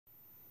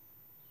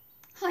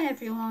Hi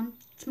everyone,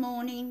 it's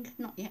morning,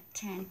 not yet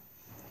 10,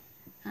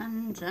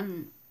 and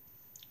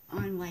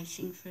I'm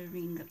waiting for a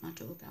ring at my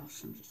doorbell.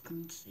 Somebody's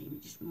coming to see me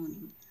this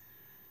morning.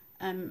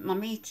 My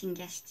meeting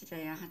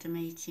yesterday, I had a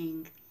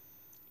meeting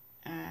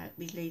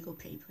with legal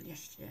people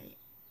yesterday,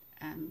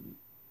 and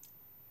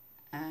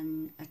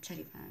a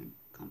telephone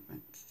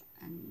conference,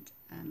 and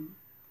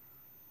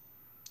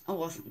I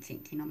wasn't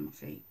thinking on my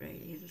feet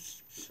really.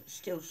 There's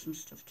still some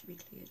stuff to be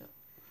cleared up.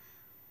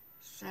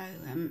 So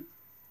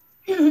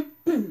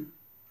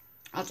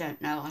I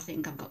don't know, I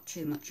think I've got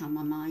too much on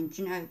my mind.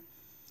 You know,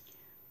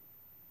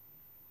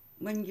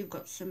 when you've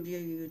got somebody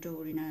you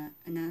adore in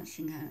a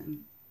nursing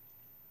home,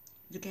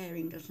 the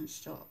caring doesn't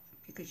stop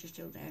because you're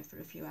still there for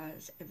a few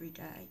hours every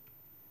day.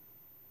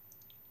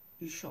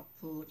 You shop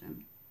for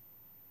them,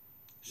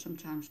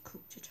 sometimes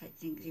cook to take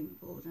things in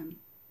for them,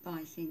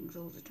 buy things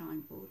all the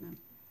time for them,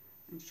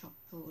 and shop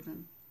for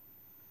them.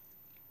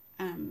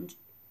 And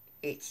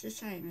it's the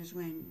same as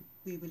when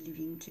we were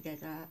living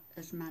together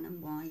as man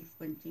and wife,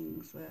 when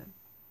things were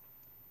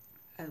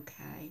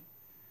okay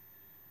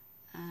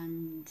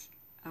and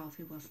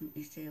Alfie wasn't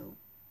this ill.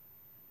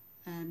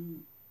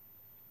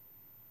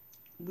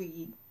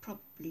 We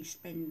probably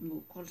spend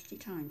more quality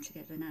time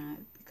together now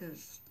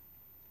because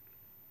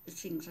the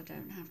things I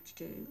don't have to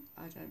do.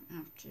 I don't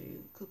have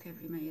to cook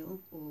every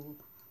meal or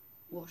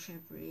wash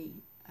every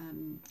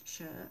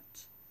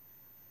shirt,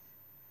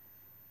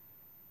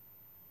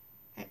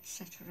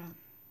 etc.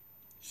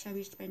 So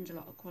we spend a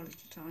lot of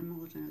quality time,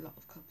 more than a lot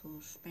of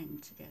couples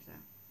spend together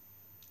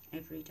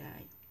every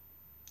day.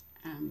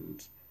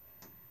 And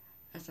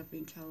as I've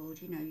been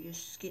told, you know, you're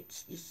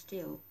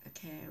still a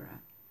carer.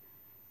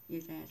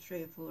 You're there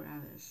 3 or 4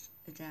 hours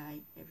a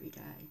day, every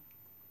day.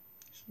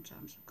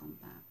 Sometimes I've gone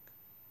back.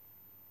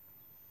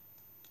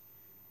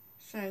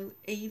 So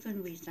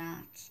even with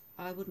that,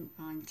 I wouldn't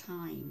find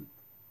time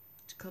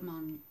to come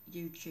on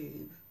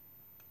YouTube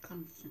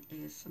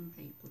constantly as some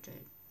people do.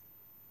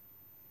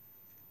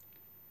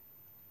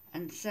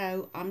 And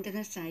so I'm going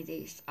to say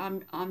this,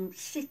 I'm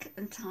sick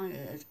and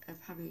tired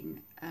of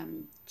having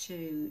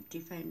to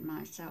defend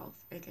myself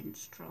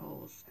against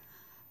trolls.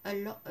 A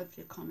lot of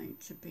the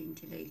comments have been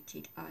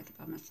deleted either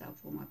by myself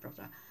or my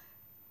brother,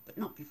 but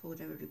not before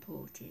they were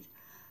reported.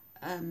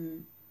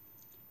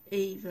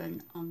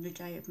 Even on the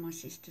day of my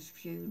sister's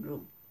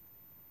funeral,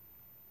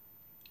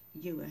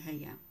 you were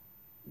here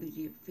with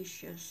your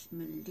vicious,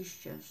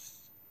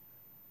 malicious,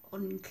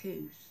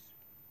 uncouth,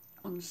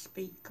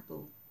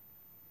 unspeakable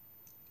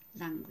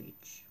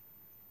language.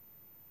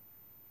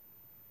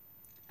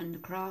 And the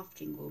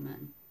crafting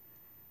woman,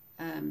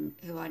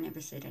 who I never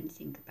said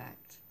anything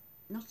about,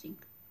 nothing.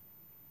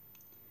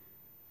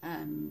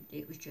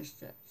 It was just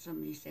that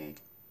somebody said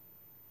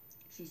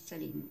she's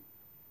selling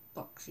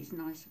boxes,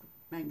 nice,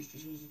 maybe she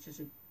sees it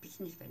as a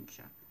business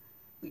venture,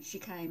 which she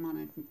came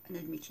on and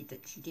admitted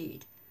that she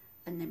did,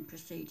 and then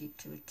proceeded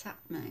to attack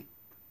me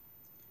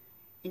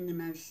in the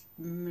most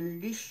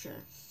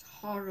malicious,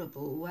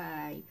 horrible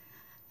way.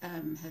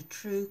 Her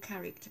true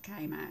character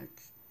came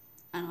out,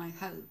 and I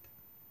hope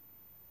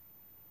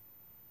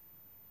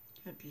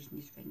her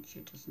business venture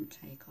doesn't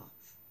take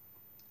off.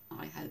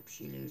 I hope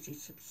she loses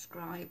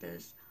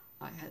subscribers.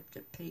 I hope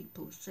that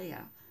people see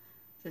her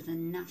for the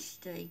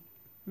nasty,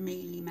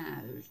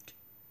 mealy-mouthed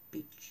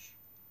bitch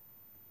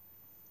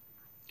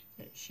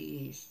that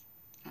she is.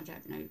 I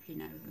don't know if you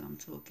know who I'm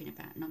talking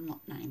about, and I'm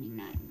not naming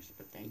names,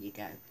 but there you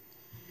go.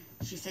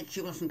 She said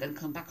she wasn't going to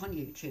come back on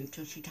YouTube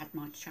till she'd had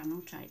my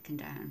channel taken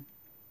down.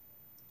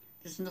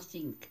 There's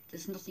nothing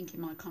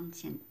in my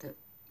content that,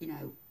 you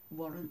know,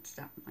 warrants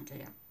that, my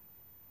dear.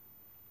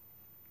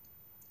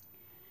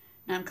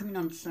 Now I'm coming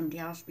on to somebody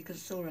else because I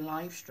saw a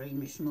live stream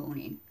this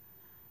morning,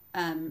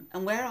 and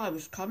where I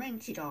was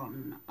commented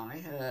on, I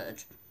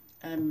heard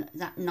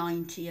that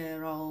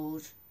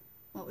 90-year-old,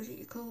 what was it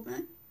you called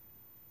me?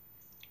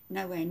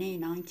 Nowhere near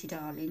 90,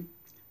 darling.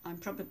 I'm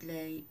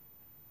probably,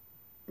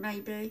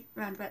 maybe,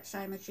 round about the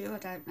same as you, I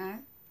don't know.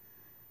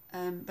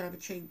 But I've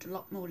achieved a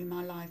lot more in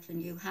my life than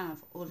you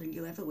have, or than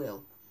you ever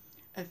will.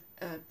 A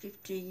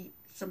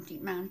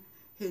 50-something man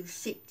who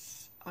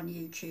sits on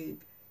YouTube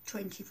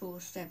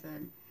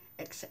 24/7,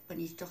 except when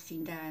he's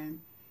dotting down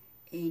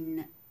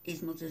in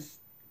his mother's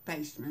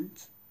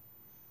basement,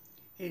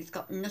 who's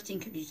got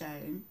nothing of his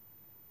own,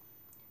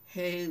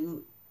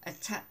 who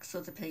attacks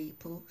other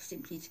people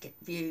simply to get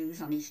views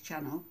on his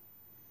channel,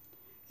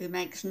 who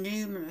makes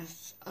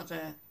numerous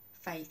other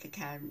fake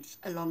accounts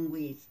along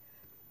with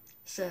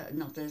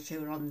certain others who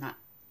were on that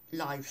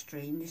live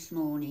stream this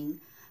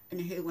morning,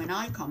 and who, when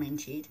I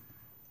commented,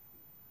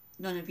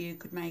 none of you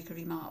could make a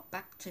remark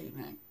back to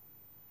me.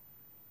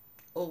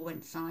 All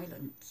went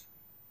silent.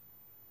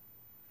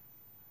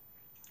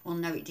 Well,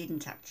 no, it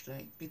didn't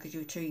actually, because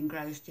you were too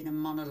engrossed in a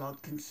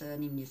monologue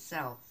concerning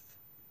yourself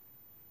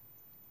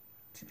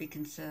to be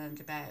concerned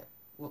about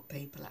what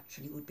people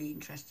actually would be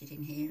interested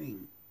in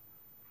hearing.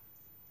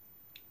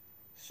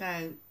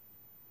 So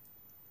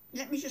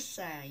let me just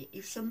say,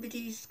 if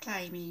somebody's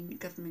claiming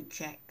government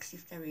checks,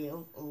 if they're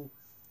ill or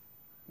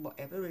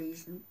whatever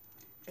reason,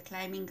 they're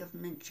claiming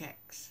government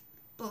checks,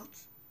 but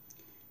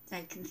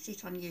They can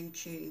sit on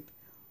YouTube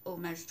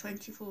almost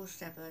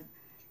 24/7.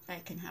 They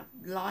can have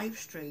live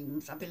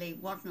streams. I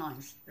believe one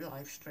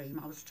live stream,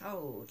 I was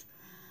told,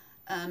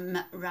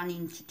 ran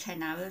into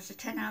 10 hours, a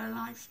 10-hour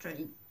live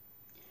stream,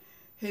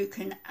 who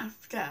can,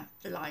 after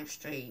the live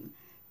stream,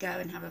 go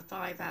and have a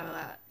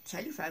 5-hour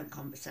telephone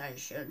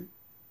conversation,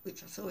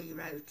 which I saw you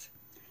wrote.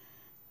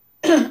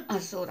 I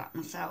saw that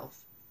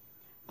myself.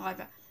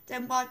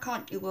 Then why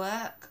can't you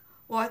work?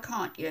 Why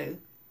can't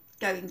you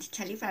go into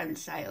telephone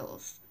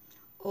sales?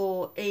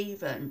 Or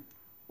even,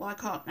 why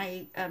can't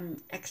they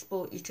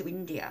export you to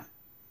India?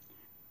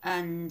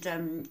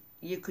 And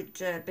you could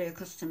be a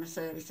customer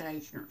service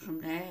agent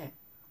from there.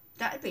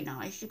 That'd be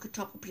nice. You could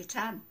top up your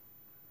tan.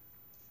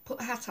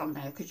 Put a hat on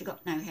there because you've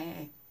got no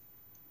hair.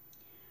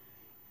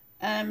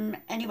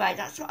 Anyway,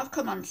 that's what I've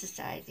come on to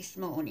say this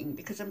morning,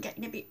 because I'm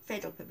getting a bit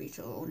fed up of it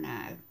all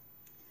now.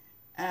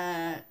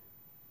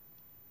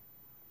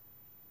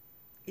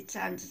 It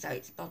sounds as though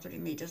it's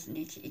bothering me, doesn't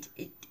it?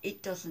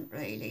 It doesn't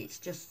really. It's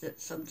just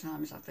that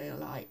sometimes I feel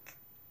like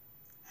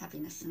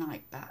having a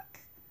snipe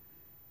back,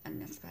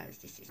 and I suppose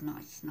this is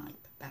my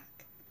snipe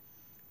back.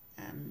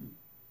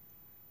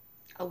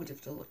 I would have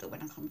thought that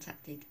when I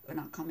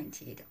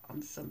commented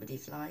on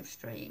somebody's live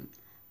stream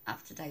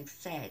after they've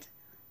said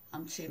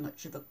I'm too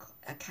much of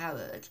a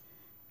coward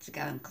to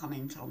go and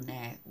comment on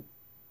their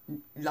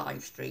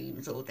live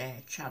streams or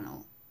their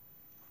channel,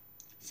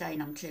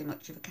 saying I'm too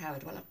much of a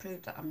coward. Well, I've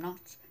proved that I'm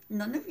not.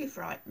 None of you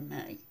frighten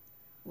me.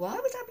 Why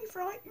would I be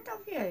frightened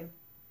of you?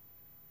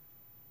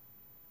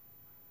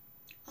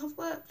 I've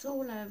worked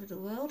all over the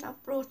world.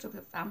 I've brought up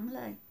a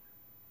family.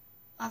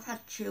 I've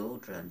had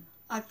children.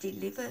 I've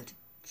delivered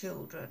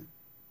children.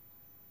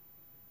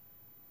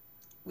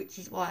 Which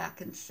is why I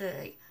can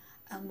see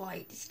and why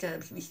it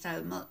disturbs me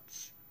so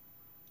much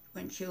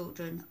when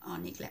children are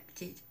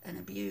neglected and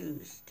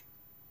abused.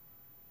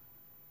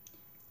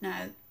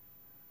 Now,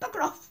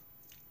 bugger off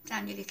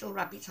down your little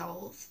rabbit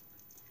holes,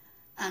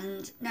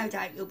 and no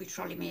doubt you'll be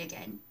trolling me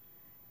again,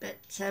 but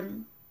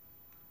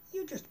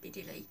you'll just be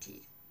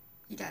deleted.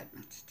 You don't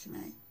matter to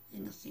me.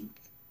 You're nothing.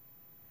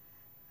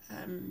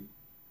 And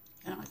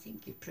I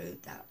think you've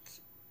proved that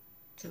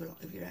to a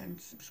lot of your own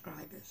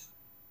subscribers.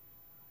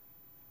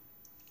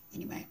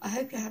 Anyway, I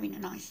hope you're having a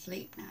nice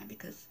sleep now,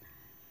 because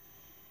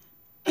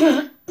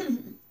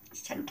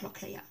it's 10 o'clock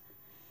here.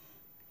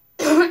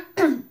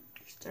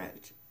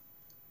 Throat.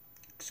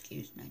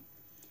 Excuse me.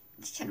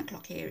 It's 10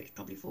 o'clock here. It's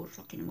probably 4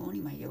 o'clock in the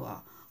morning where you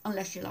are,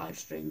 unless your live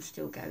stream's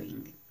still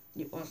going.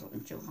 It was up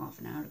until half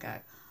an hour ago.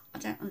 I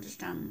don't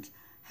understand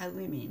how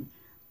women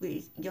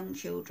with young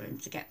children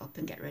to get up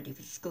and get ready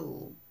for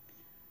school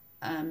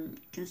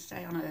can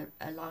stay on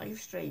a live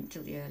stream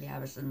till the early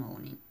hours of the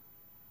morning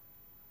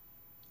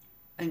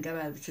and go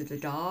over to the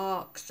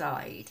dark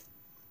side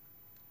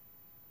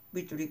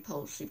with the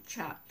repulsive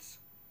chats.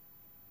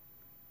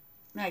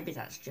 Maybe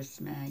that's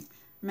just me.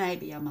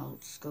 Maybe I'm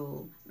old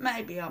school.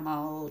 Maybe I'm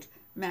old.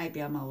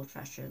 Maybe I'm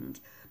old-fashioned.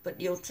 But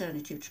the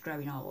alternative to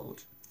growing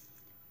old,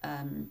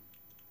 I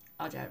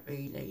don't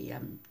really,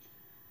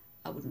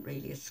 I wouldn't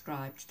really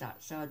ascribe to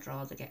that. So I'd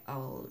rather get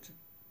old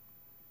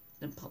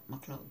than pop my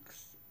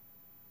clogs.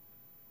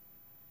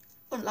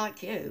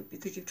 Unlike you,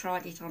 because you've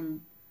tried it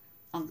on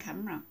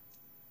camera.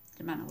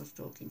 The man I was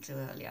talking to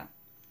earlier,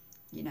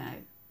 you know.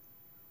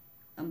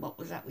 And what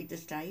was that with the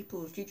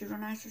staples? Did you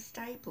run out of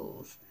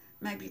staples?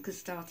 Maybe you could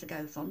start a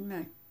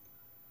GoFundMe.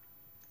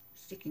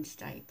 Sticking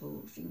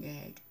staples in your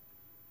head.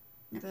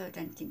 Never heard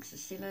anything so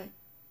silly.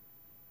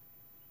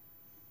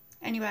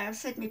 Anyway, I've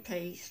said my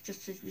piece,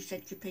 just as you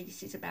said your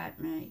pieces about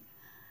me.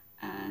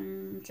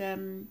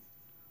 And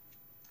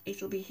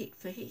it'll be hit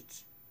for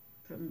hit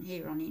from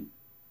here on in.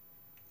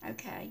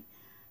 Okay.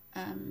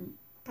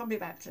 Probably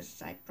about,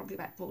 as I say, probably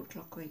about 4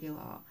 o'clock where you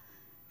are.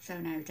 So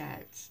no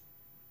doubt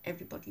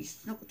everybody's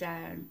snuggled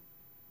down,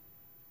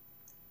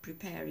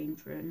 preparing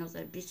for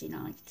another busy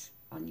night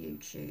on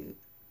YouTube.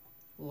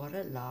 What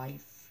a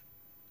life.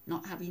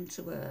 Not having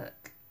to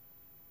work.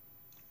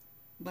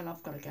 Well,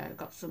 I've got to go.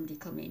 Got somebody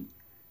coming.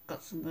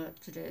 Got some work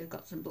to do.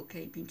 Got some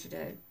bookkeeping to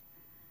do.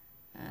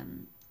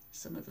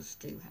 Some of us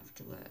do have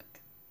to work.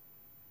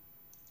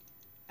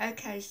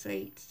 Okay,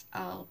 sweets.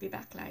 I'll be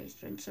back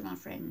later. And to my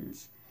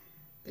friends,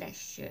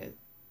 bless you.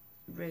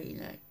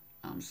 Really.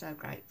 I'm so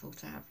grateful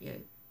to have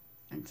you.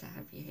 And to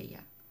have you here.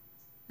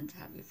 And to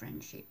have your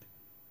friendship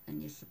and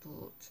your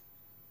support.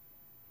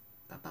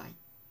 Bye-bye.